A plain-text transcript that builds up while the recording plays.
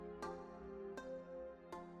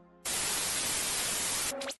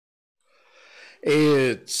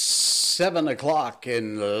It's 7 o'clock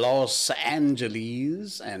in Los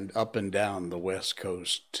Angeles and up and down the West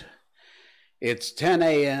Coast. It's 10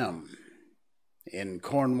 a.m. in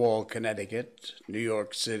Cornwall, Connecticut, New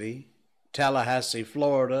York City, Tallahassee,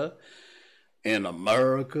 Florida, in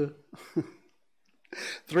America.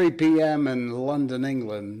 3 p.m. in London,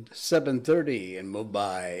 England, 7:30 in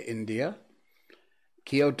Mumbai, India.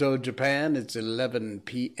 Kyoto, Japan, it's 11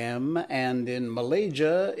 p.m. and in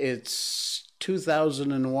Malaysia, it's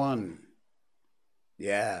 2001.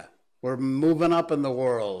 Yeah, we're moving up in the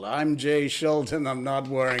world. I'm Jay Shelton. I'm not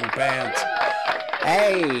wearing pants.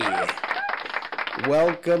 Hey,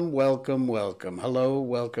 welcome. Hello,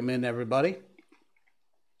 welcome in, everybody.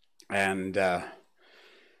 And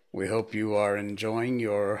we hope you are enjoying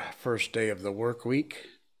your first day of the work week.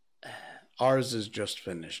 Ours is just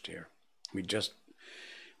finished here. We just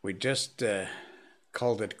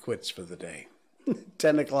called it quits for the day.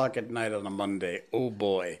 10 o'clock at night on a Monday. Oh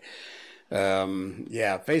boy.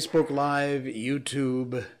 Facebook Live,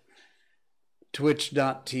 YouTube,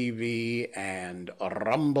 Twitch.tv, and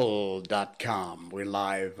Rumble.com. We're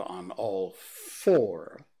live on all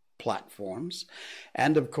 4 platforms.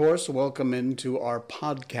 And of course, welcome into our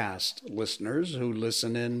podcast listeners who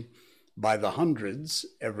listen in by the hundreds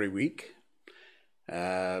every week.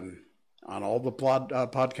 On all the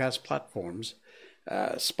podcast platforms,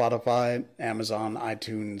 Spotify, Amazon,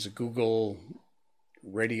 iTunes, Google,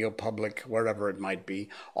 Radio Public, wherever it might be.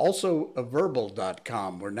 Also,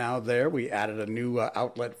 Verbal.com. We're now there. We added a new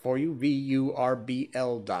outlet for you, VURBL.com.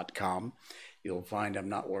 You'll find I'm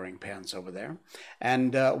not wearing pants over there.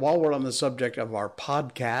 And while we're on the subject of our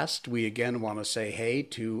podcast, we again want to say hey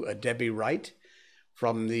to Debbie Wright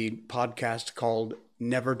from the podcast called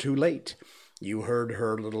Never Too Late. You heard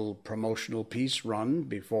her little promotional piece run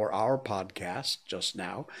before our podcast just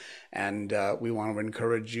now, and we want to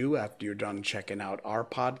encourage you, after you're done checking out our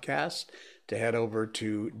podcast, to head over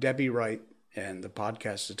to Debbie Wright, and the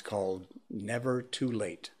podcast is called Never Too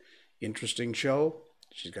Late. Interesting show.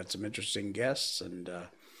 She's got some interesting guests, we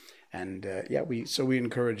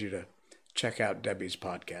encourage you to check out Debbie's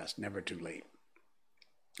podcast, Never Too Late.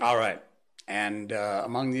 All right, and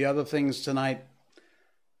among the other things tonight,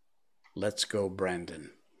 let's go, Brandon.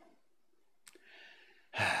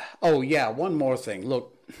 Oh, yeah, one more thing.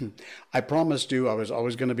 Look, I promised you I was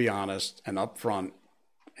always going to be honest and upfront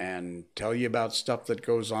and tell you about stuff that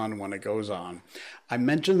goes on when it goes on. I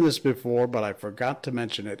mentioned this before, but I forgot to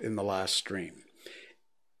mention it in the last stream.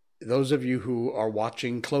 Those of you who are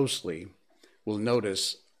watching closely will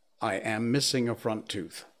notice I am missing a front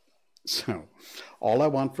tooth. So all I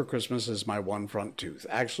want for Christmas is my one front tooth.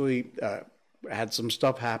 Actually, had some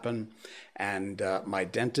stuff happen, and my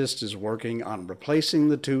dentist is working on replacing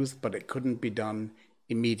the tooth, but it couldn't be done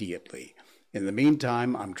immediately. In the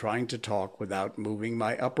meantime, I'm trying to talk without moving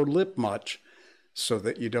my upper lip much so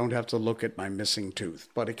that you don't have to look at my missing tooth.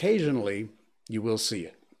 But occasionally, you will see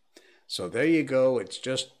it. So there you go. It's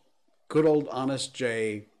just good old Honest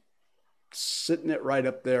Jay sitting it right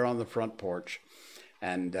up there on the front porch.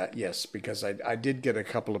 And yes, because I did get a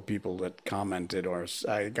couple of people that commented, or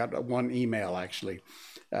I got one email actually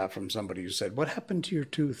from somebody who said, "What happened to your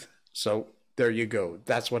tooth?" So there you go.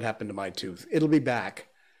 That's what happened to my tooth. It'll be back,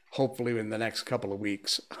 hopefully in the next couple of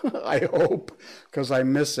weeks. I hope, because I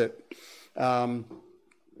miss it. So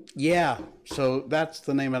that's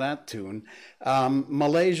the name of that tune.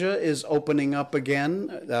 Malaysia is opening up again.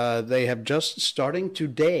 They have just, starting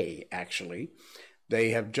today, actually, they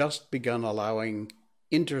have just begun allowing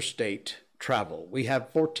interstate travel. We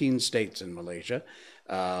have 14 states in Malaysia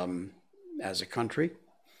as a country,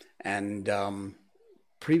 and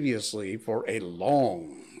previously, for a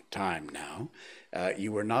long time now,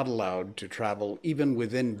 you were not allowed to travel even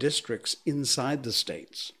within districts inside the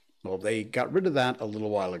states. Well, they got rid of that a little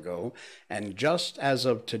while ago, and just as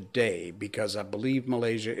of today, because I believe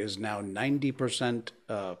Malaysia is now 90%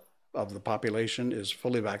 of the population is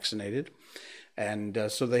fully vaccinated,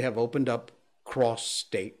 and so they have opened up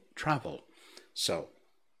cross-state travel. So,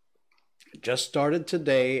 just started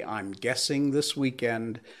today. I'm guessing this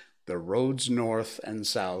weekend the roads north and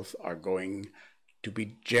south are going to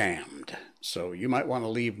be jammed. So you might want to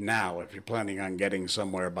leave now if you're planning on getting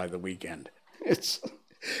somewhere by the weekend. It's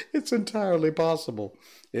entirely possible.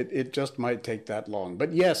 It just might take that long.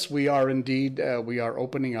 But yes, we are indeed, we are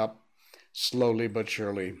opening up slowly but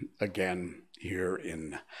surely again here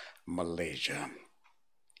in Malaysia.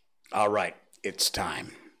 All right. It's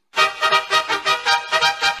time.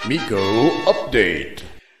 Miko Update.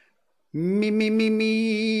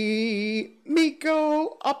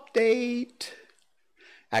 Miko Update.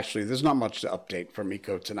 Actually, there's not much to update for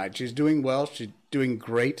Miko tonight. She's doing well. She's doing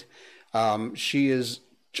great. She is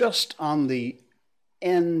just on the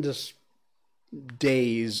end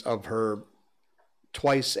days of her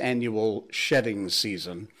twice annual shedding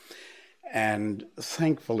season. And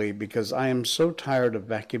thankfully, because I am so tired of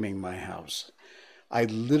vacuuming my house, I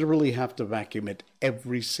literally have to vacuum it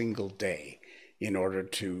every single day in order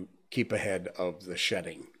to keep ahead of the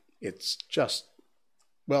shedding. It's just,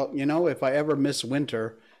 well, if I ever miss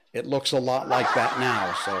winter, it looks a lot like that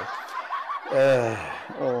now. So,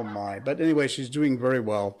 oh my. But anyway, she's doing very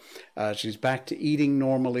well. She's back to eating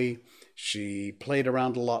normally. She played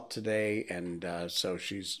around a lot today, and so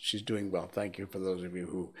she's doing well. Thank you for those of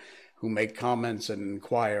you who make comments and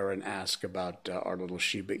inquire and ask about our little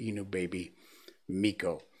Shiba Inu baby,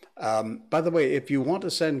 Miko. By the way, if you want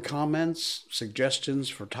to send comments, suggestions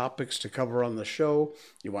for topics to cover on the show,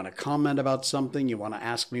 you want to comment about something, you want to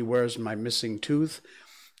ask me where's my missing tooth,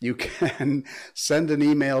 you can send an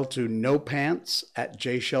email to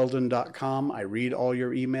nopants@jsheldon.com. I read all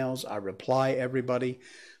your emails. I reply everybody.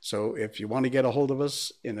 So if you want to get a hold of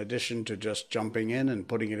us, in addition to just jumping in and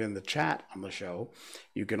putting it in the chat on the show,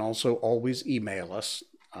 you can also always email us.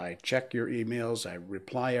 I check your emails. I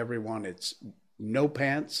reply everyone. It's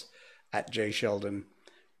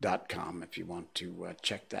nopants@jsheldon.com if you want to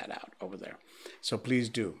check that out over there. So please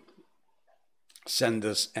do send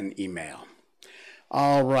us an email.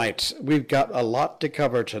 All right, we've got a lot to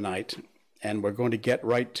cover tonight, and we're going to get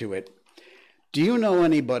right to it. Do you know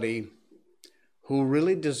anybody who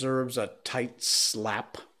really deserves a tight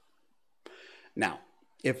slap? Now,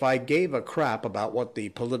 if I gave a crap about what the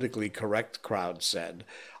politically correct crowd said,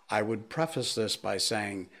 I would preface this by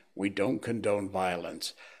saying we don't condone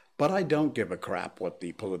violence. But I don't give a crap what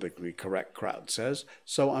the politically correct crowd says,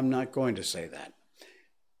 so I'm not going to say that.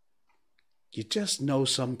 You just know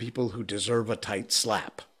some people who deserve a tight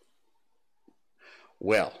slap.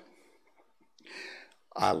 Well,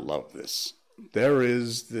 I love this. There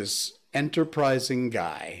is this enterprising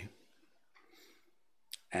guy,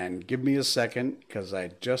 and give me a second because I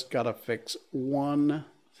just got to fix one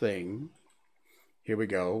thing. Here we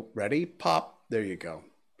go. Ready? Pop. There you go.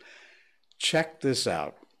 Check this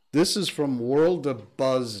out. This is from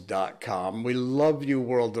worldofbuzz.com. We love you,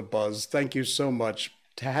 World of Buzz. Thank you so much.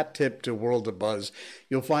 Hat tip to World of Buzz.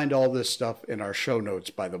 You'll find all this stuff in our show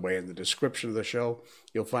notes, by the way, in the description of the show.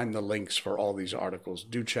 You'll find the links for all these articles.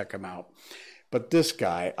 Do check them out. But this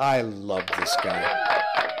guy, I love this guy.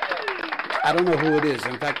 I don't know who it is.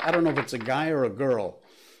 In fact, I don't know if it's a guy or a girl.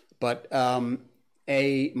 But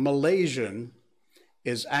a Malaysian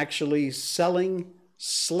is actually selling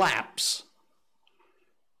slaps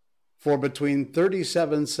for between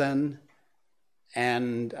 37 sen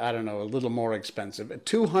and, I don't know, a little more expensive.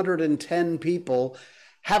 210 people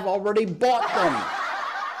have already bought them.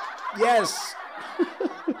 Yes.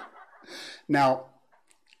 Now,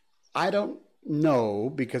 I don't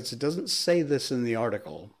know, because it doesn't say this in the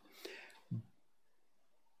article,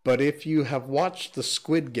 but if you have watched the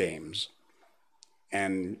Squid Games,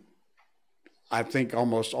 and I think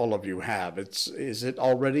almost all of you have, is it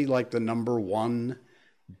already like the number one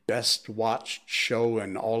best watched show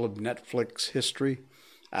in all of Netflix history?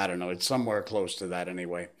 I don't know. It's somewhere close to that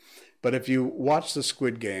anyway. But if you watch the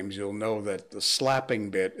Squid Games, you'll know that the slapping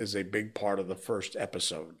bit is a big part of the first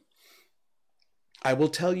episode. I will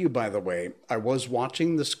tell you, by the way, I was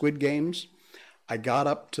watching the Squid Games. I got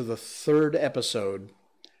up to the third episode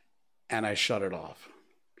and I shut it off.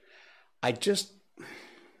 I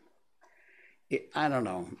don't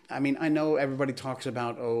know. I mean, I know everybody talks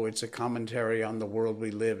about, it's a commentary on the world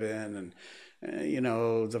we live in and,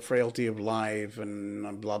 the frailty of life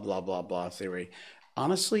and blah, blah, blah, blah theory.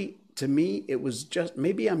 Honestly, to me, it was just,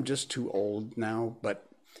 maybe I'm just too old now, but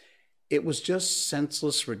it was just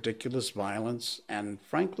senseless, ridiculous violence. And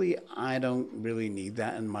frankly, I don't really need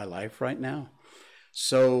that in my life right now.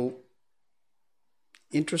 So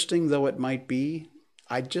interesting though it might be,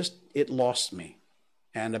 it lost me.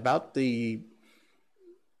 And about the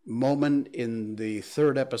moment in the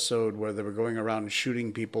third episode where they were going around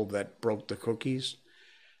shooting people that broke the cookies,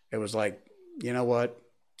 it was like, you know what?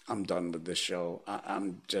 I'm done with this show.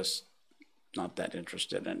 I'm just not that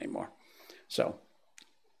interested anymore. So,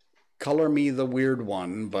 color me the weird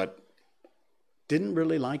one, but didn't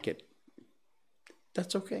really like it.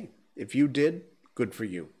 That's okay. If you did, good for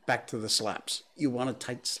you. Back to the slaps. You want a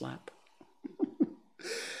tight slap?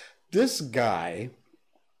 This guy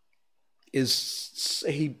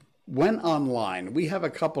he went online. We have a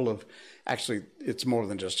couple of, actually, it's more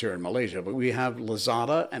than just here in Malaysia, but we have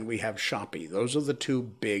Lazada and we have Shopee. Those are the two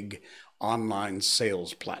big online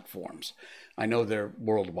sales platforms. I know they're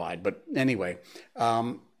worldwide, but anyway,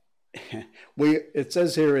 It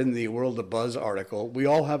says here in the World of Buzz article, we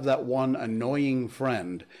all have that one annoying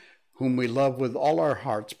friend whom we love with all our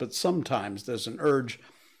hearts, but sometimes there's an urge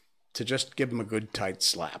to just give him a good tight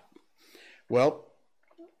slap. Well,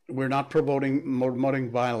 we're not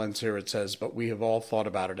promoting violence here, it says, but we have all thought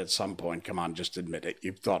about it at some point. Come on, just admit it.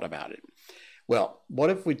 You've thought about it. Well, what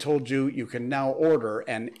if we told you you can now order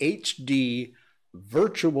an HD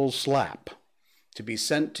virtual slap to be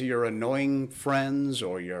sent to your annoying friends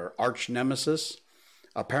or your arch nemesis?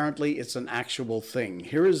 Apparently, it's an actual thing.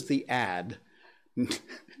 Here is the ad.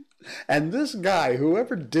 And this guy,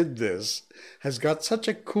 whoever did this, has got such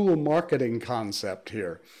a cool marketing concept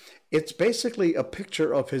here. It's basically a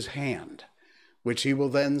picture of his hand, which he will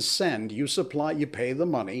then send. You pay the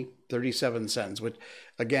money, 37 cents, which,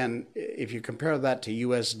 again, if you compare that to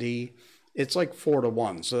USD, it's like 4 to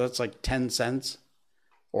 1. So that's like 10 cents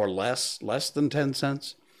or less than 10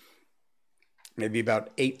 cents, maybe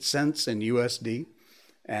about 8 cents in USD.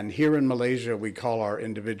 And here in Malaysia, we call our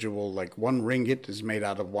individual, like 1 ringgit is made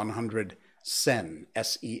out of 100 sen,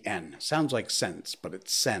 S-E-N. Sounds like cents, but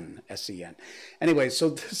it's sen, S-E-N. Anyway, so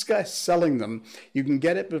this guy's selling them. You can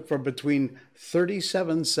get it for between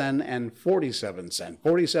 37 sen and 47 sen.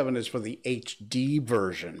 47 is for the HD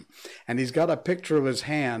version. And he's got a picture of his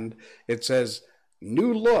hand. It says,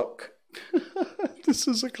 "New look." This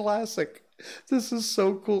is a classic. This is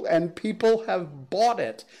so cool. And people have bought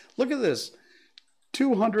it. Look at this.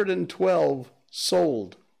 212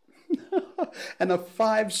 sold. And a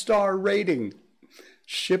 5-star rating.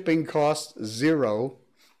 Shipping cost 0.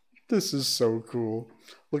 This is so cool.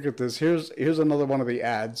 Look at this. Here's another one of the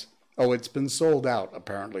ads. Oh, it's been sold out,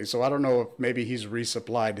 apparently. So I don't know if maybe he's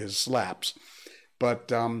resupplied his slaps.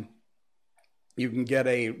 But you can get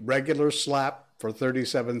a regular slap for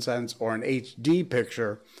 37 cents or an HD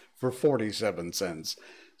picture for 47 cents.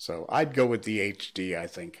 So I'd go with the HD, I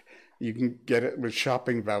think. You can get it with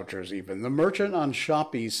shopping vouchers even. The merchant on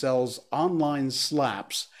Shopee sells online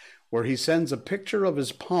slaps where he sends a picture of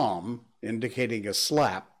his palm, indicating a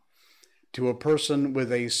slap, to a person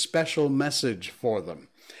with a special message for them.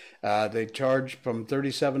 They charge from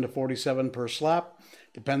 37 to 47 per slap.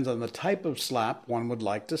 Depends on the type of slap one would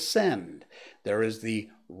like to send. There is the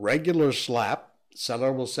regular slap.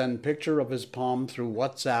 Seller will send picture of his palm through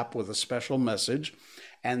WhatsApp with a special message.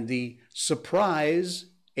 And the surprise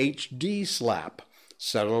HD slap.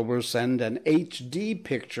 Seller will send an HD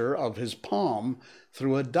picture of his palm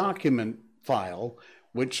through a document file,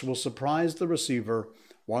 which will surprise the receiver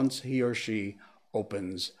once he or she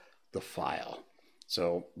opens the file.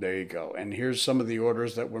 So there you go. And here's some of the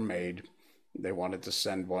orders that were made. They wanted to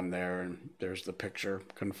send one there, and there's the picture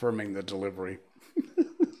confirming the delivery.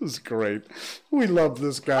 This is great. We love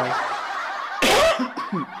this guy.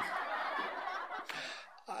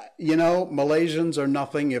 You know, Malaysians are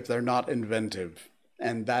nothing if they're not inventive.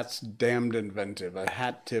 And that's damned inventive. A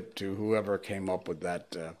hat tip to whoever came up with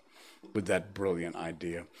that brilliant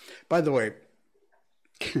idea. By the way,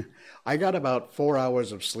 I got about 4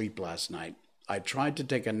 hours of sleep last night. I tried to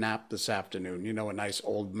take a nap this afternoon, you know, a nice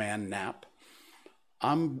old man nap.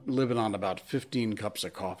 I'm living on about 15 cups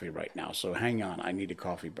of coffee right now, so hang on, I need a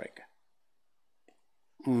coffee break.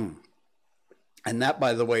 And that,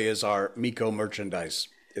 by the way, is our Miko merchandise.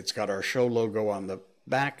 It's got our show logo on the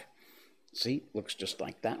back. See, looks just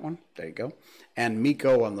like that one. There you go. And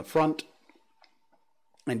Miko on the front.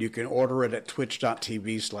 And you can order it at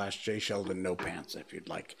twitch.tv/JSheldonNoPants if you'd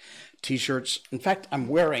like. T-shirts. In fact, I'm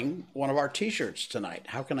wearing one of our T-shirts tonight.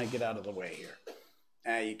 How can I get out of the way here?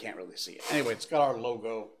 You can't really see it. Anyway, it's got our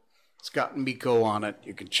logo. It's got Miko on it.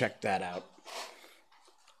 You can check that out.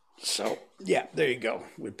 So, yeah, there you go.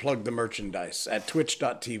 We plugged the merchandise. At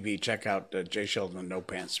twitch.tv, check out J. Sheldon No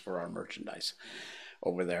Pants for our merchandise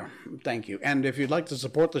over there. Thank you. And if you'd like to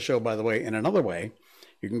support the show, by the way, in another way,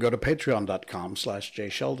 you can go to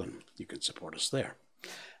patreon.com/JSheldon. You can support us there.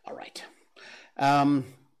 All right.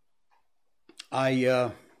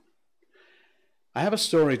 I have a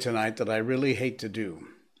story tonight that I really hate to do,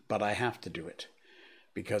 but I have to do it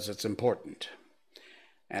because it's important.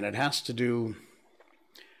 And it has to do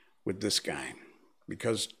with this guy,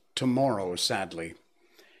 because tomorrow, sadly,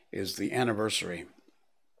 is the anniversary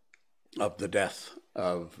of the death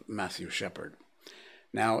of Matthew Shepard.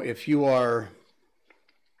 Now, if you are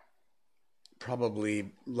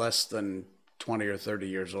probably less than 20 or 30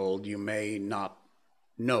 years old, you may not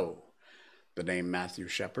know the name Matthew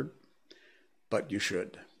Shepard, but you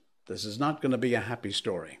should. This is not going to be a happy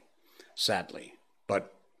story, sadly,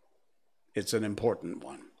 but it's an important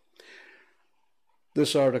one.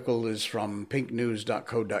 This article is from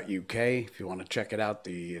pinknews.co.uk. If you want to check it out,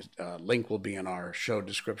 the link will be in our show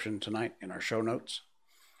description tonight, in our show notes. 'Matthew Shepard,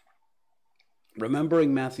 33 years old, died Wednesday after a car crash in Manchester, England. 'The 33-year-old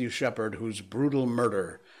remembering Matthew Shepard, whose brutal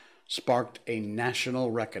murder sparked a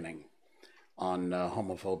national reckoning on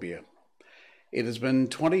homophobia. It has been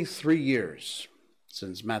 23 years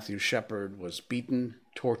since Matthew Shepard was beaten,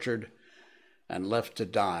 tortured, and left to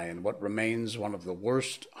die in what remains one of the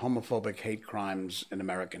worst homophobic hate crimes in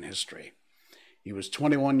American history. He was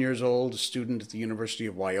 21 years old, a student at the University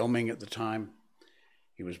of Wyoming at the time.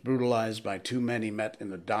 He was brutalized by two men he met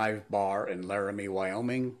in a dive bar in Laramie,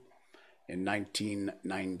 Wyoming in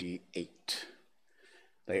 1998.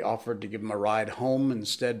 They offered to give him a ride home,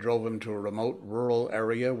 instead drove him to a remote rural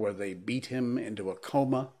area where they beat him into a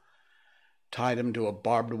coma, tied him to a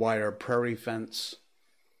barbed wire prairie fence,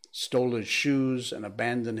 stole his shoes, and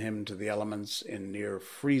abandoned him to the elements in near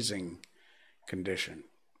freezing condition.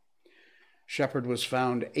 Shepard was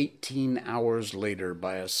found 18 hours later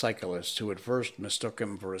by a cyclist who at first mistook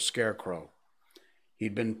him for a scarecrow.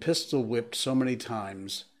 He'd been pistol whipped so many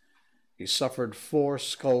times, he suffered 4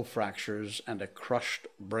 skull fractures and a crushed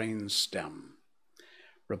brain stem.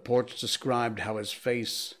 Reports described how his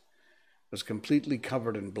face was completely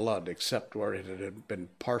covered in blood except where it had been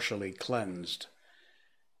partially cleansed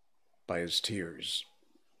by his tears.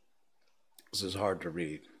 This is hard to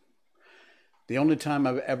read. The only time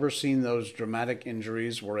I've ever seen those dramatic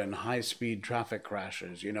injuries were in high-speed traffic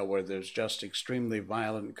crashes, where there's just extremely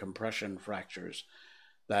violent compression fractures,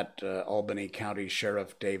 that Albany County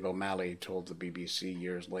Sheriff Dave O'Malley told the BBC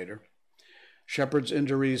years later. Shepard's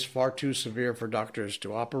injuries far too severe for doctors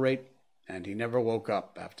to operate, and he never woke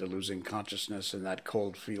up after losing consciousness in that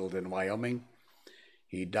cold field in Wyoming.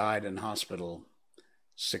 He died in hospital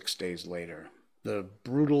 6 days later. The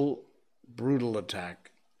brutal, brutal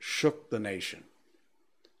attack shook the nation.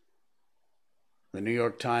 The New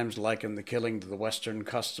York Times likened the killing to the Western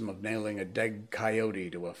custom of nailing a dead coyote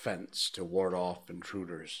to a fence to ward off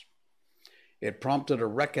intruders. It prompted a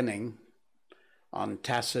reckoning on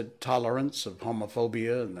tacit tolerance of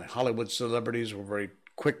homophobia, and the Hollywood celebrities were very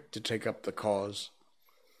quick to take up the cause.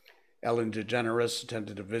 Ellen DeGeneres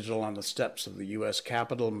attended a vigil on the steps of the U.S.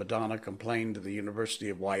 Capitol. Madonna complained to the University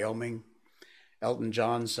of Wyoming. Elton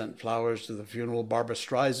John sent flowers to the funeral. Barbra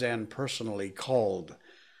Streisand personally called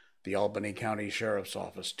the Albany County Sheriff's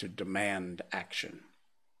Office to demand action.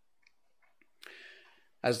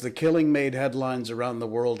 As the killing made headlines around the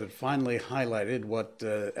world, it finally highlighted what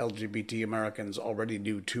LGBT Americans already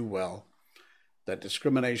knew too well, that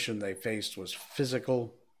discrimination they faced was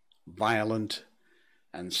physical, violent,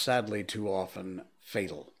 and sadly too often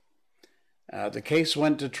fatal. The case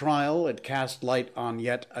went to trial. It cast light on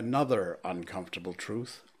yet another uncomfortable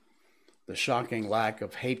truth: the shocking lack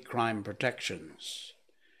of hate crime protections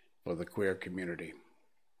for the queer community.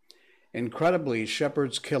 Incredibly,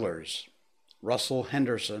 Shepard's killers, Russell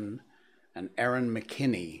Henderson and Aaron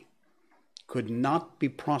McKinney, could not be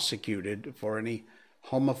prosecuted for any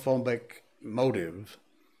homophobic motive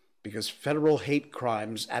because federal hate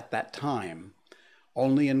crimes at that time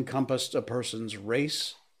only encompassed a person's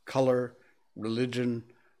race, color, religion,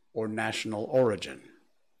 or national origin.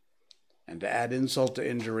 And to add insult to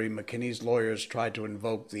injury, McKinney's lawyers tried to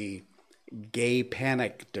invoke the gay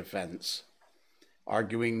panic defense,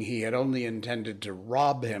 arguing he had only intended to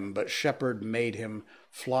rob him, but Shepard made him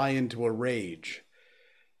fly into a rage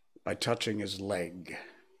by touching his leg.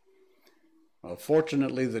 Well,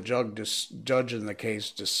 fortunately, the judge in the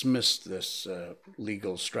case dismissed this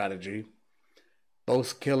legal strategy.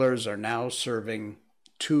 Both killers are now serving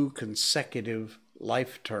 2 consecutive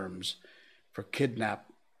life terms for kidnap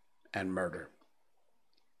and murder.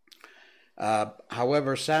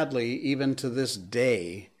 However, sadly, even to this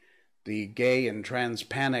day, the gay and trans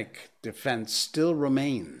panic defense still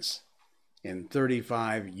remains in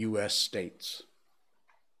 35 U.S. states.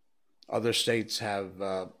 Other states have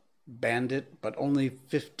banned it, but only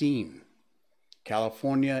 15.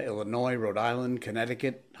 California, Illinois, Rhode Island,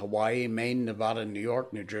 Connecticut, Hawaii, Maine, Nevada, New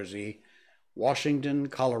York, New Jersey, Washington,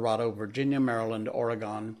 Colorado, Virginia, Maryland,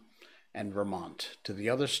 Oregon, and Vermont. To the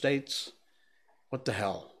other states, what the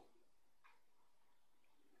hell?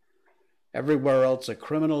 Everywhere else, a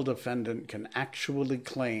criminal defendant can actually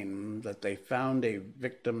claim that they found a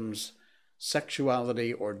victim's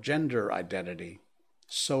sexuality or gender identity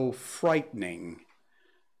so frightening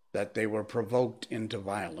that they were provoked into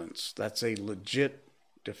violence. That's a legit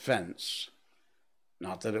defense.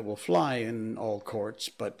 Not that it will fly in all courts,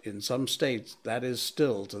 but in some states, that is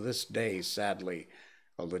still, to this day, sadly,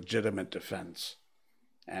 a legitimate defense,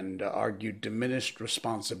 and argued diminished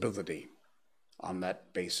responsibility on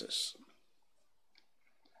that basis.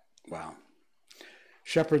 Wow.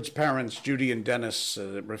 Shepard's parents, Judy and Dennis,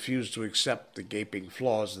 refused to accept the gaping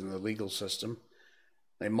flaws in the legal system.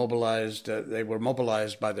 They were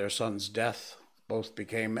mobilized by their son's death. Both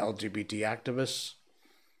became LGBT activists,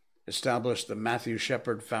 established the Matthew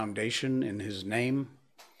Shepard Foundation in his name,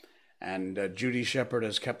 and Judy Shepard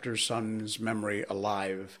has kept her son's memory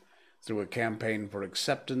alive through a campaign for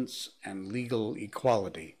acceptance and legal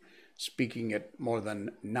equality, speaking at more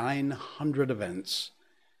than 900 events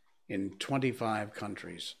in 25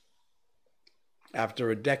 countries. After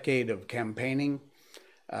a decade of campaigning,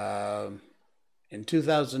 in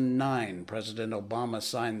 2009, President Obama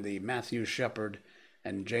signed the Matthew Shepard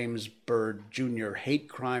and James Byrd Jr. Hate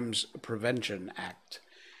Crimes Prevention Act,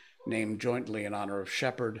 named jointly in honor of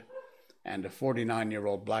Shepard and a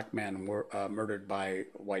 49-year-old black man murdered by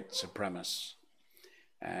white supremacists.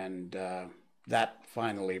 And that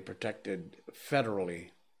finally protected federally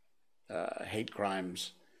hate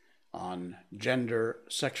crimes on gender,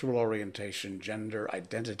 sexual orientation, gender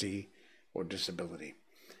identity, or disability.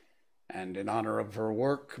 And in honor of her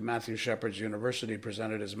work, Matthew Shepard's University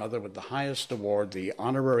presented his mother with the highest award, the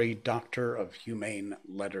Honorary Doctor of Humane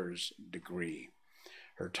Letters degree.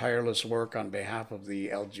 Her tireless work on behalf of the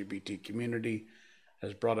LGBT community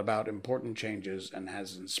has brought about important changes and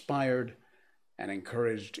has inspired and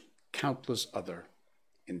encouraged countless other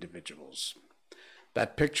individuals.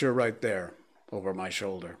 That picture right there over my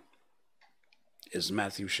shoulder is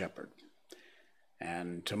Matthew Shepard.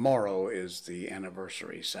 And tomorrow is the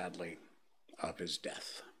anniversary, sadly, of his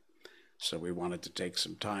death. So we wanted to take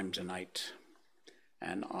some time tonight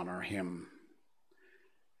and honor him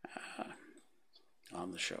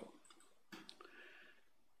on the show.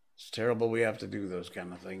 It's terrible we have to do those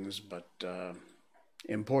kind of things, but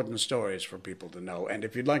important stories for people to know. And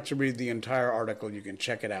if you'd like to read the entire article, you can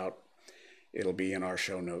check it out. It'll be in our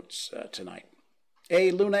show notes tonight. Hey,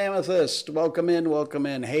 Luna Amethyst, welcome in, welcome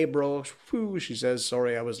in. Hey, bro. Whew, she says,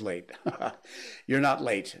 sorry I was late. You're not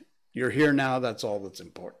late. You're here now. That's all that's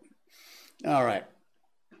important. All right.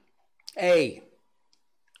 Hey,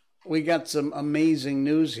 we got some amazing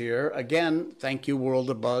news here. Again, thank you, World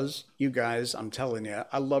of Buzz. You guys, I'm telling you,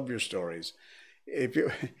 I love your stories. If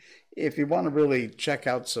you want to really check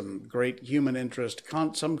out some great human interest,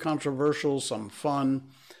 some controversial, some fun,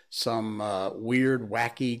 some weird,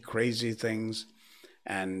 wacky, crazy things.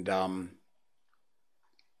 And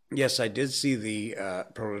yes, I did see the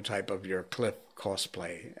prototype of your Cliff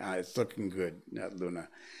cosplay. It's looking good, Luna.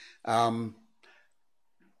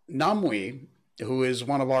 Namwi, who is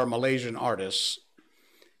one of our Malaysian artists,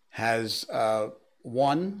 has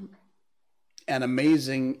won an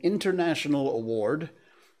amazing international award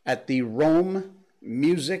at the Rome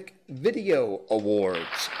Music Video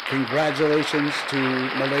Awards. Congratulations to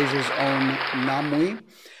Malaysia's own Namwi.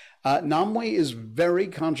 Namwi is very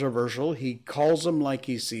controversial. He calls them like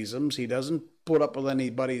he sees them. He doesn't put up with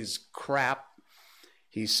anybody's crap.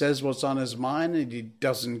 He says what's on his mind, and he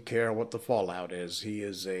doesn't care what the fallout is. He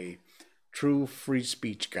is a true free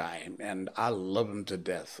speech guy, and I love him to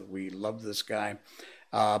death. We love this guy.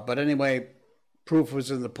 But anyway, proof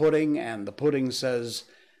was in the pudding, and the pudding says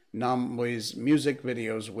Namwi's music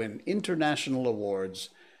videos win international awards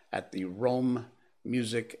at the Rome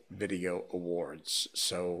Music Video Awards.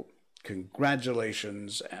 So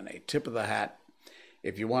congratulations and a tip of the hat.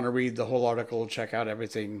 If you want to read the whole article, check out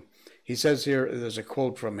everything. He says here, there's a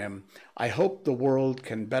quote from him, "I hope the world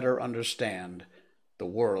can better understand the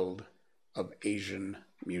world of Asian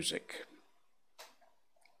music."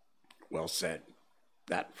 Well said.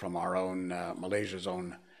 That from our own, Malaysia's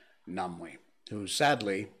own Namwi, who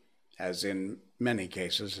sadly, as in many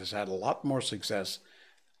cases, has had a lot more success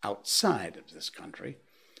outside of this country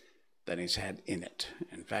than he's had in it.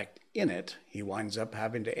 In fact, in it, he winds up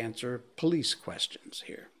having to answer police questions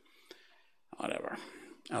here. Whatever.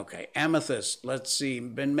 Okay, Amethyst, let's see.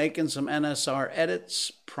 Been making some NSR edits,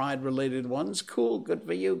 Pride-related ones. Cool, good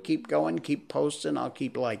for you. Keep going, keep posting. I'll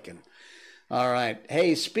keep liking. All right.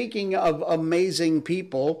 Hey, speaking of amazing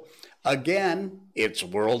people, again, it's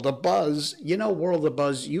World of Buzz. You know, World of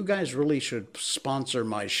Buzz, you guys really should sponsor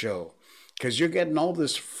my show, because you're getting all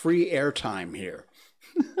this free airtime here.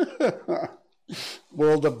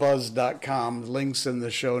 worldofbuzz.com, links in the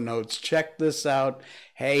show notes. Check this out.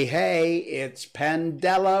 Hey, it's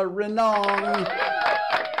Pandela Renong.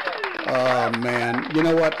 Oh, man. You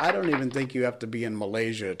know what? I don't even think you have to be in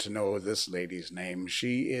Malaysia to know this lady's name.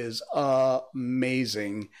 She is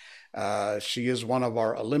amazing. She is one of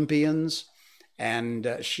our Olympians,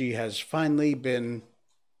 and she has finally been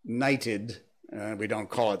knighted. We don't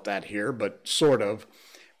call it that here, but sort of,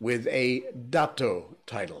 with a Dato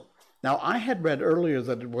title. Now, I had read earlier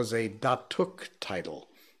that it was a Datuk title,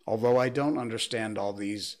 although I don't understand all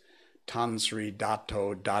these Tan Sri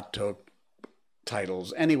Dato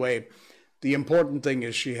titles. Anyway, the important thing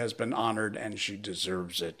is she has been honored and she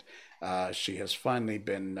deserves it. She has finally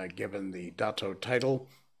been given the Dato title.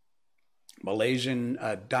 Malaysian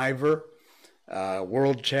diver,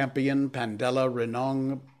 world champion Pandela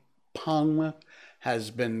Renong Pang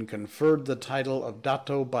has been conferred the title of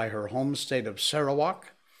Dato by her home state of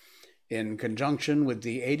Sarawak in conjunction with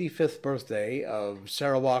the 85th birthday of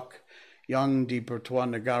Sarawak Yang di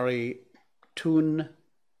Pertuan Negari Tun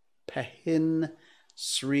Pehin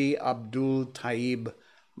Sri Abdul Taib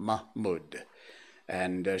Mahmud.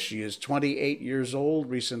 And she is 28 years old,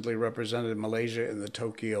 recently represented Malaysia in the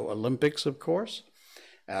Tokyo Olympics, of course.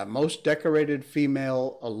 Most decorated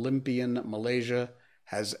female Olympian Malaysia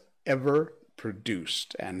has ever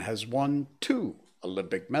produced, and has won 2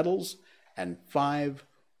 Olympic medals and 5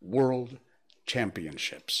 world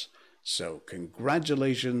championships. So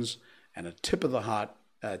congratulations and a tip of the hat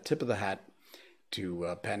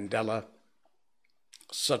to Pandela.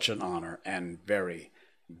 Such an honor and very,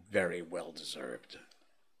 very well deserved.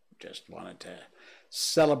 Just wanted to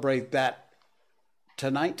celebrate that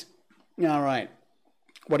tonight. All right.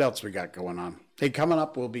 What else we got going on? Hey, coming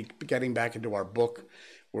up, we'll be getting back into our book.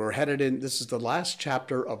 We're headed in. This is the last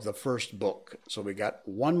chapter of the first book. So we got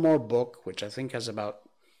one more book, which I think has about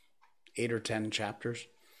 8 or 10 chapters.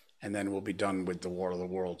 And then we'll be done with the War of the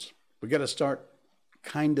Worlds. We got to start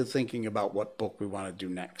kind of thinking about what book we want to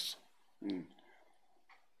do next.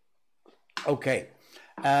 Okay.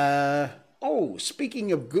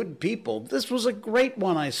 Speaking of good people, this was a great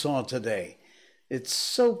one I saw today. It's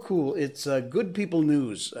so cool. It's a Good People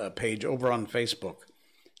News page over on Facebook.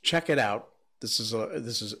 Check it out. This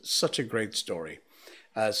is such a great story.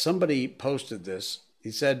 Somebody posted this.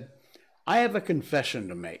 He said, "I have a confession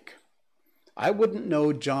to make. I wouldn't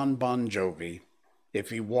know John Bon Jovi if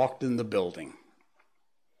he walked in the building.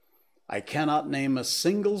 I cannot name a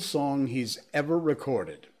single song he's ever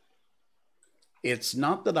recorded. It's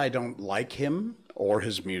not that I don't like him or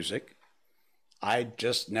his music. I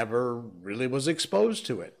just never really was exposed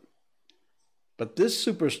to it. But this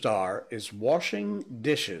superstar is washing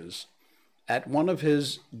dishes at one of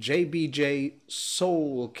his JBJ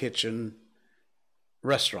Soul Kitchen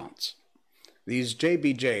restaurants. These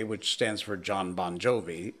JBJ, which stands for John Bon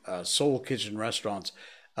Jovi, Soul Kitchen restaurants,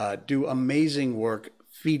 do amazing work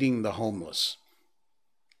feeding the homeless.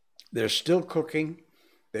 They're still cooking.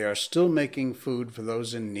 They are still making food for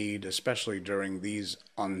those in need, especially during these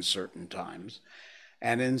uncertain times.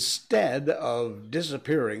 And instead of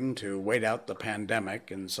disappearing to wait out the pandemic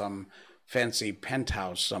in some fancy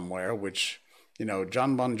penthouse somewhere, which,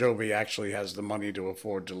 John Bon Jovi actually has the money to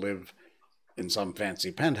afford to live in some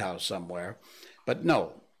fancy penthouse somewhere. But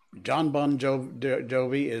no, John Bon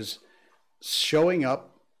Jovi is showing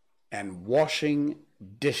up and washing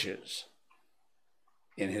dishes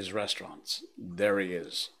in his restaurants. There he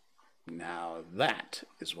is. Now that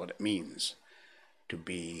is what it means to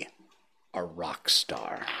be a rock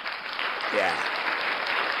star. Yeah.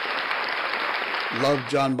 Love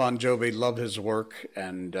John Bon Jovi, love his work,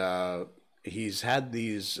 and he's had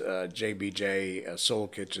these JBJ Soul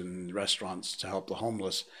Kitchen restaurants to help the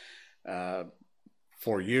homeless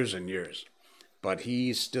for years and years. But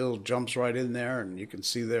he still jumps right in there, and you can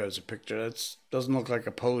see there's a picture. It doesn't look like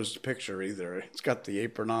a posed picture either. It's got the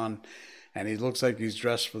apron on, and he looks like he's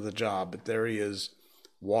dressed for the job. But there he is,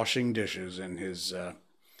 washing dishes in his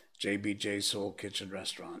JBJ Soul Kitchen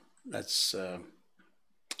restaurant. That's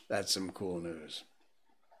some cool news.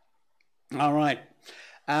 All right.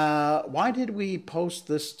 Why did we post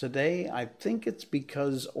this today? I think it's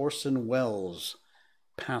because Orson Welles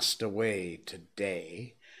passed away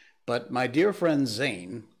today. But my dear friend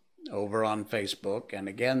Zane, over on Facebook, and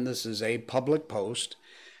again, this is a public post,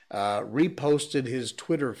 reposted his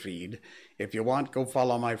Twitter feed. If you want, go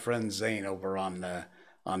follow my friend Zane over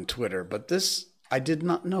on Twitter. But this, I did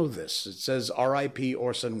not know this. It says R.I.P.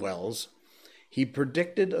 Orson Welles. He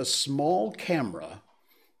predicted a small camera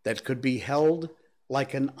that could be held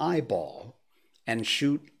like an eyeball and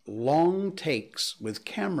shoot long takes with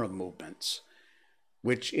camera movements,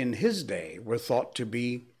 which in his day were thought to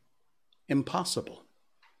be impossible.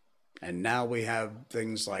 And now we have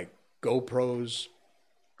things like GoPros,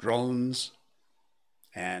 drones,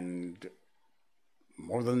 and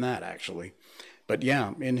more than that, actually. But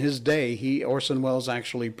yeah, in his day, Orson Welles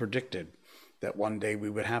actually predicted that one day we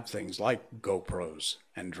would have things like GoPros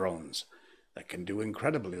and drones that can do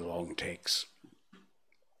incredibly long takes.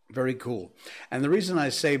 Very cool. And the reason I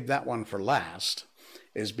saved that one for last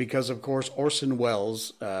is because, of course, Orson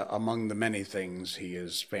Welles, among the many things he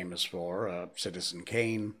is famous for, Citizen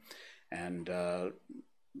Kane, and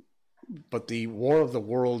but the War of the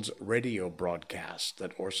Worlds radio broadcast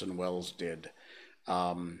that Orson Welles did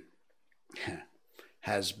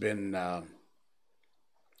has been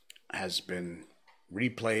has been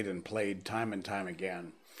replayed and played time and time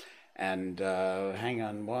again. And hang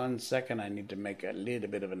on one second, I need to make a little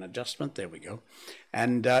bit of an adjustment. There we go.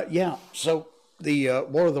 And so the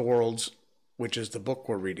War of the Worlds, which is the book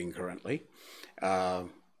we're reading currently,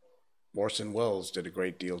 Orson Welles did a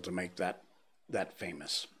great deal to make that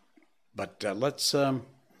famous. But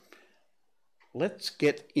let's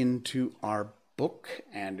get into our book,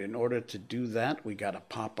 and in order to do that, we got to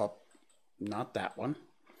pop up, not that one.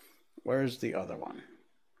 Where's the other one?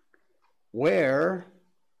 Where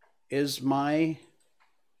is my...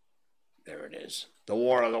 There it is. The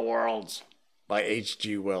War of the Worlds by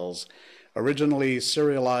H.G. Wells. Originally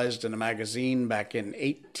serialized in a magazine back in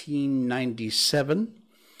 1897,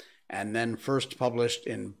 and then first published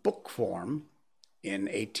in book form in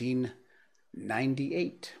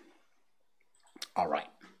 1898. All right.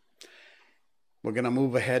 We're going to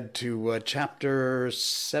move ahead to chapter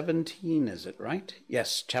 17, is it right?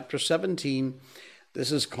 Yes, chapter 17.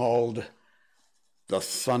 This is called The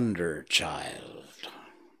Thunder Child.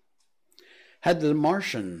 Had the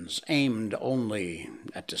Martians aimed only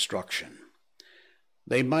at destruction,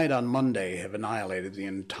 they might on Monday have annihilated the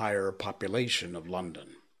entire population of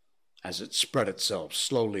London as it spread itself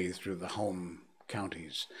slowly through the home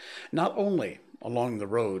counties, not only along the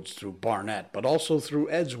roads through Barnet, but also through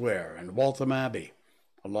Edgware and Waltham Abbey,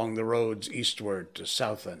 along the roads eastward to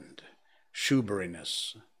Southend,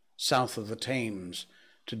 Shoeburyness, south of the Thames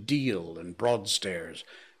to Deal and Broadstairs,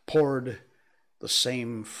 poured the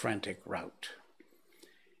same frantic rout.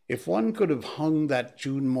 If one could have hung that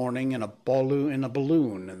June morning in a balloon in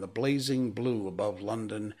the blazing blue above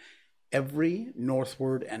London, every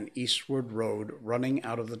northward and eastward road running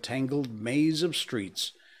out of the tangled maze of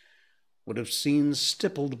streets would have seen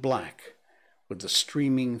stippled black with the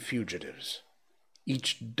streaming fugitives,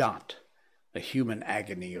 each dot a human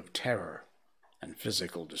agony of terror and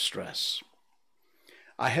physical distress.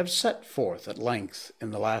 I have set forth at length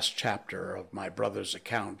in the last chapter of my brother's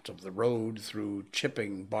account of the road through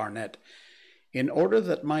Chipping Barnet, in order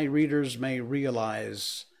that my readers may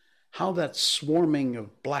realize how that swarming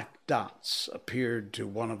of black dots appeared to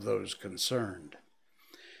one of those concerned.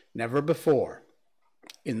 Never before,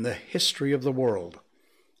 in the history of the world,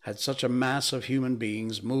 had such a mass of human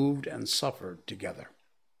beings moved and suffered together.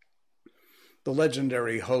 The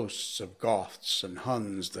legendary hosts of Goths and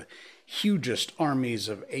Huns, the hugest armies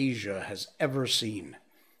of Asia has ever seen,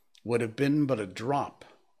 would have been but a drop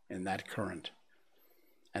in that current.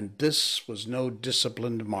 And this was no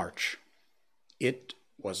disciplined march. It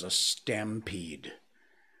was a stampede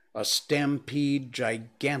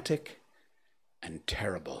gigantic and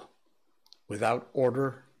terrible, without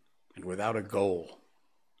order and without a goal.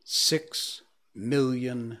 6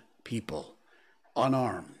 million people,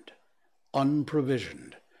 unarmed,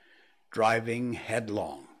 unprovisioned, driving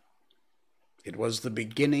headlong. It was the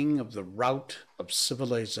beginning of the rout of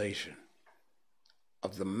civilization,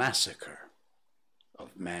 of the massacre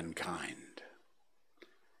of mankind.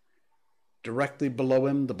 Directly below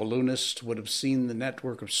him, the balloonist would have seen the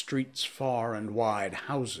network of streets far and wide,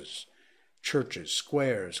 houses, churches,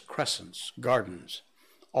 squares, crescents, gardens,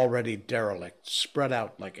 already derelict, spread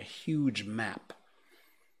out like a huge map,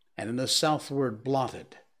 and in the southward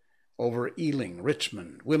blotted, over Ealing,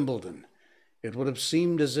 Richmond, Wimbledon, it would have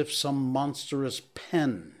seemed as if some monstrous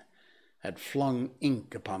pen had flung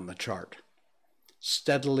ink upon the chart.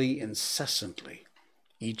 Steadily, incessantly,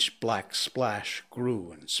 each black splash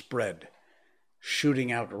grew and spread,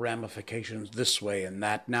 shooting out ramifications this way and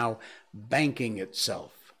that, now banking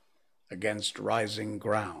itself against rising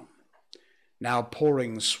ground, now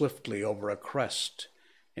pouring swiftly over a crest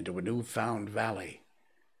into a new-found valley,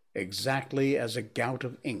 exactly as a gout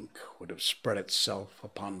of ink would have spread itself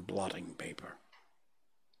upon blotting paper.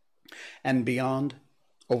 And beyond,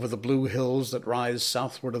 over the blue hills that rise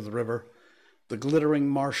southward of the river, the glittering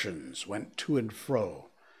Martians went to and fro,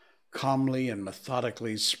 calmly and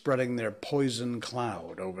methodically spreading their poison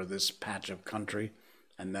cloud over this patch of country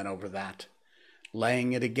and then over that,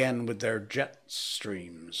 laying it again with their jet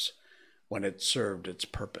streams when it served its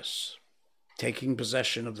purpose, taking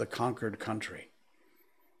possession of the conquered country.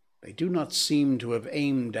 They do not seem to have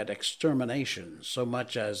aimed at extermination so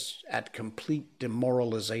much as at complete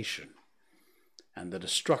demoralization and the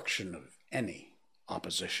destruction of any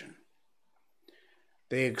opposition.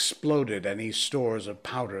 They exploded any stores of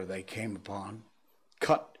powder they came upon,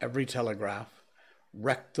 cut every telegraph,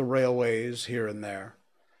 wrecked the railways here and there.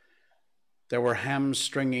 They were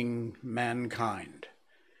hamstringing mankind.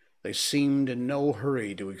 They seemed in no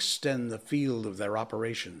hurry to extend the field of their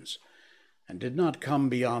operations, and did not come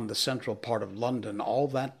beyond the central part of London all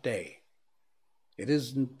that day, It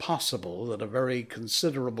is possible that a very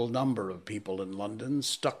considerable number of people in London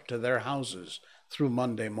stuck to their houses through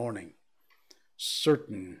Monday morning.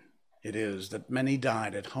 Certain it is that many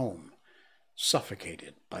died at home,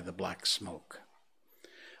 suffocated by the black smoke.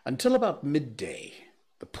 Until about midday,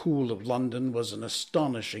 the Pool of London was an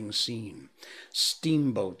astonishing scene.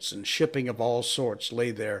 Steamboats and shipping of all sorts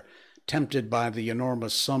lay there, tempted by the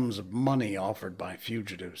enormous sums of money offered by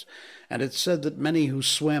fugitives, and it said that many who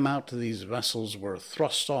swam out to these vessels were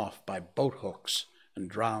thrust off by boat hooks and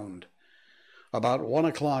drowned. About 1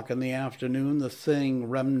 o'clock in the afternoon, the thin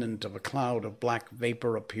remnant of a cloud of black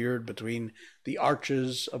vapor appeared between the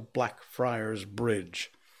arches of Blackfriars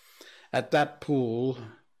Bridge. At that pool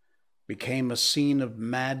became a scene of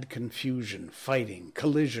mad confusion, fighting,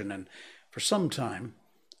 collision, and for some time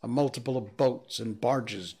a multiple of boats and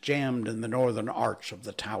barges jammed in the northern arch of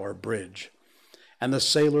the Tower Bridge, and the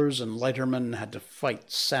sailors and lightermen had to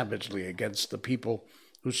fight savagely against the people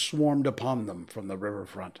who swarmed upon them from the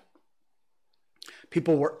riverfront.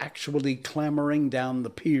 People were actually clambering down the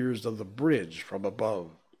piers of the bridge from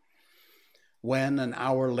above. When, an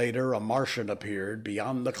hour later, a Martian appeared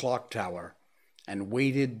beyond the clock tower and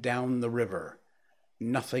waded down the river,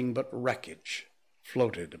 nothing but wreckage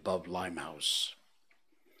floated above Limehouse.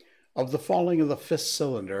 Of the falling of the fifth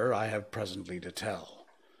cylinder I have presently to tell.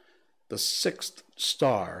 The sixth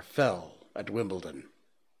star fell at Wimbledon.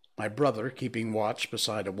 My brother, keeping watch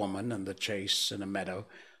beside a woman in the chase in a meadow,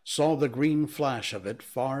 saw the green flash of it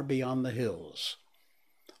far beyond the hills.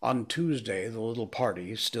 On Tuesday, the little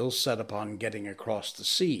party, still set upon getting across the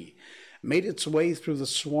sea, made its way through the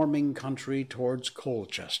swarming country towards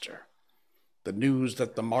Colchester. The news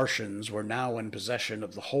that the Martians were now in possession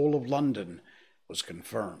of the whole of London was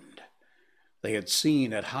confirmed. They had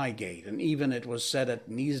seen at Highgate, and even, it was said, at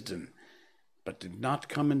Neasden, but did not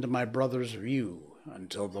come into my brother's view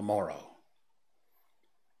until the morrow.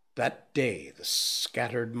 That day the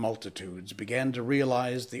scattered multitudes began to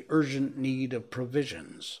realize the urgent need of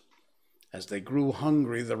provisions. As they grew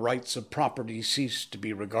hungry, the rights of property ceased to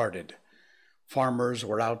be regarded. Farmers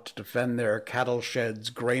were out to defend their cattle sheds,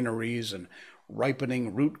 granaries, and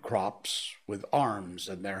ripening root crops with arms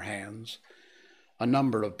in their hands. A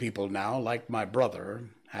number of people now, like my brother,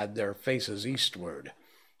 had their faces eastward,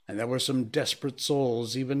 and there were some desperate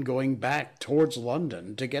souls even going back towards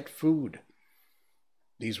London to get food.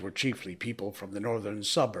 These were chiefly people from the northern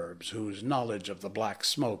suburbs whose knowledge of the black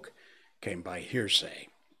smoke came by hearsay.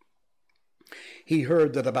 He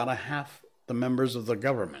heard that about a half the members of the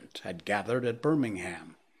government had gathered at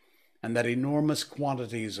Birmingham, and that enormous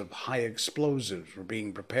quantities of high explosives were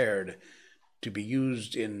being prepared to be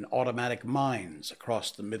used in automatic mines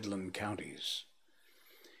across the Midland counties.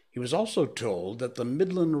 He was also told that the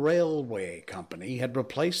Midland Railway Company had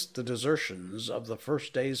replaced the desertions of the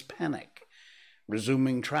first day's panic,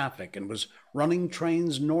 resuming traffic, and was running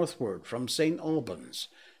trains northward from St. Albans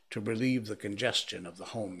to relieve the congestion of the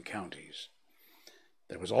home counties.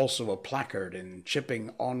 There was also a placard in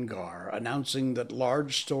Chipping Ongar announcing that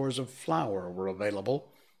large stores of flour were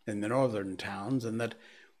available in the northern towns, and that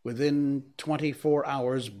within 24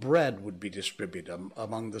 hours bread would be distributed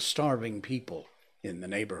among the starving people in the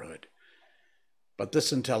neighborhood. But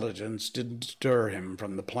this intelligence didn't stir him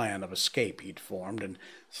from the plan of escape he'd formed, and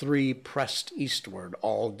three pressed eastward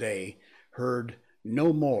all day heard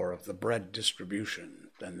no more of the bread distribution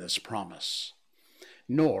than this promise.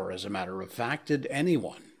 Nor, as a matter of fact, did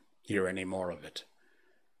anyone hear any more of it.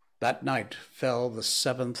 That night fell the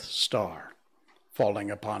seventh star,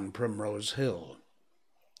 falling upon Primrose Hill.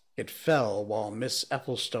 It fell while Miss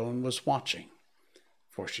Ethelstone was watching,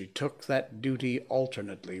 for she took that duty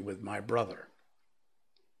alternately with my brother.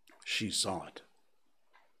 She saw it.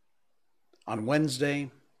 On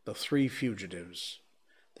Wednesday, the three fugitives,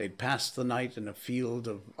 they'd passed the night in a field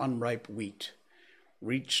of unripe wheat,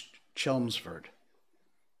 reached Chelmsford,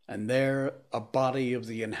 and there a body of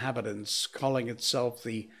the inhabitants, calling itself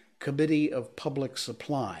the Committee of Public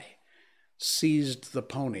Supply, seized the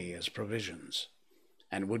pony as provisions,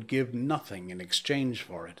 and would give nothing in exchange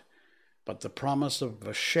for it but the promise of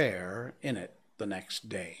a share in it the next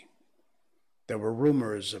day. There were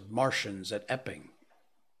rumors of Martians at Epping,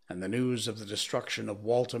 and the news of the destruction of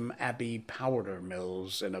Waltham Abbey powder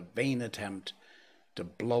mills in a vain attempt to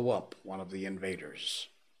blow up one of the invaders.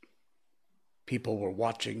 People were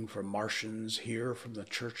watching for Martians here from the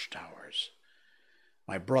church towers.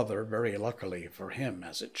 My brother, very luckily for him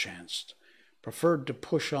as it chanced, preferred to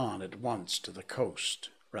push on at once to the coast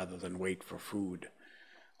rather than wait for food,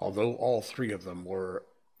 although all three of them were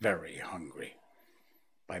very hungry.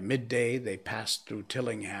 By midday they passed through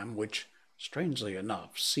Tillingham, which, strangely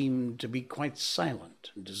enough, seemed to be quite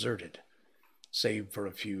silent and deserted. save for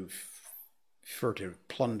a few furtive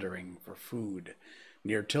plundering for food.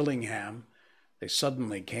 Near Tillingham, they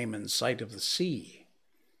suddenly came in sight of the sea,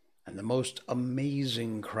 and the most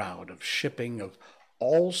amazing crowd of shipping of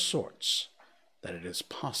all sorts that it is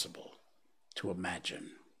possible to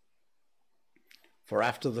imagine. For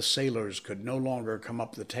after the sailors could no longer come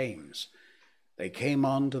up the Thames, they came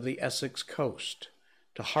on to the Essex coast,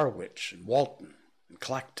 to Harwich and Walton and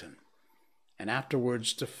Clacton, and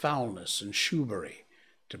afterwards to Foulness and Shoebury,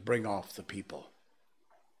 to bring off the people.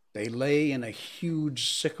 They lay in a huge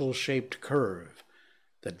sickle-shaped curve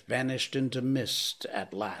that vanished into mist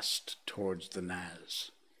at last towards the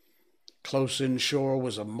Naz. Close inshore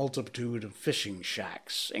was a multitude of fishing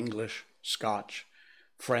shacks, English, Scotch,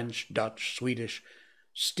 French, Dutch, Swedish,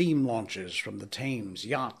 steam launches from the Thames,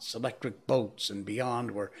 yachts, electric boats, and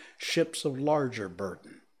beyond were ships of larger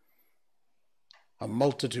burden. A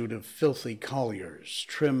multitude of filthy colliers,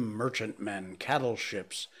 trim merchantmen, cattle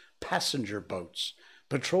ships, passenger boats,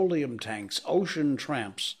 petroleum tanks, ocean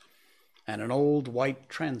tramps, and an old white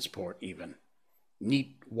transport even.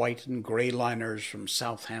 Neat white and gray liners from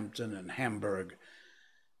Southampton and Hamburg,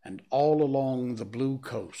 and all along the blue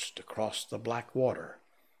coast across the black water,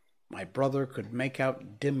 my brother could make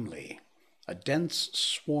out dimly a dense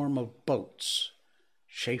swarm of boats,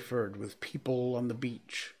 chaffered with people on the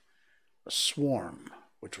beach, a swarm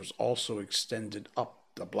which was also extended up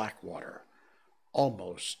the Blackwater,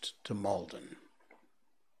 almost to Malden.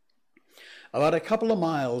 About a couple of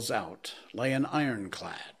miles out lay an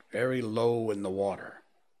ironclad, very low in the water,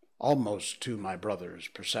 almost to my brother's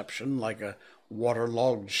perception like a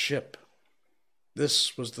waterlogged ship.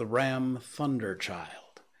 This was the ram Thunderchild.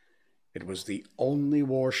 It was the only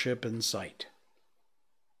warship in sight.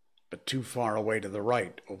 But too far away to the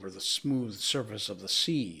right, over the smooth surface of the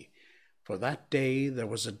sea, for that day there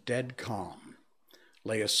was a dead calm,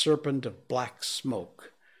 lay a serpent of black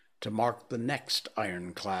smoke to mark the next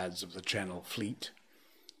ironclads of the Channel Fleet,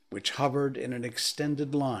 which hovered in an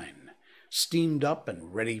extended line, steamed up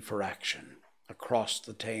and ready for action across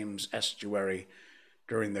the Thames estuary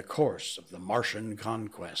during the course of the Martian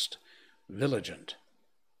conquest, vigilant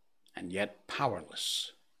and yet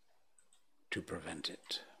powerless to prevent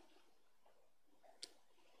it.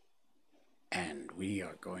 And we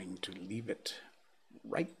are going to leave it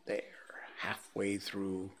right there, halfway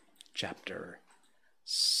through chapter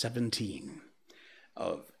 17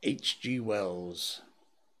 of H.G. Wells'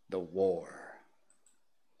 The War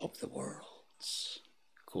of the Worlds.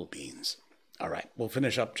 Cool beans. All right, we'll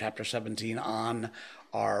finish up chapter 17 on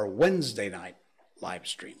our Wednesday night live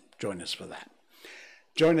stream. Join us for that.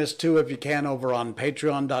 Join us, too, if you can, over on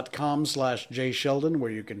patreon.com/jsheldon,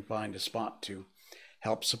 where you can find a spot to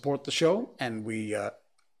help support the show, and we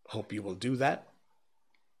hope you will do that.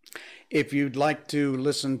 If you'd like to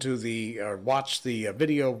listen to or watch the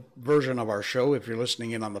video version of our show, if you're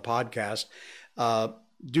listening in on the podcast,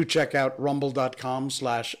 do check out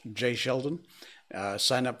rumble.com/jsheldon.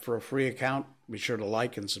 Sign up for a free account. Be sure to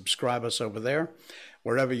like and subscribe us over there.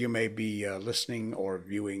 Wherever you may be listening or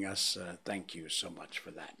viewing us, thank you so much for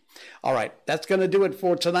that. All right, that's going to do it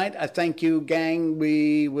for tonight. I thank you, gang.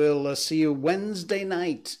 We will see you Wednesday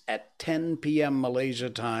night at 10 p.m. Malaysia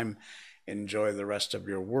time. Enjoy the rest of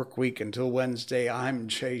your work week. Until Wednesday, I'm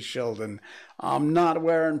Jay Sheldon. I'm not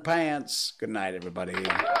wearing pants. Good night, everybody.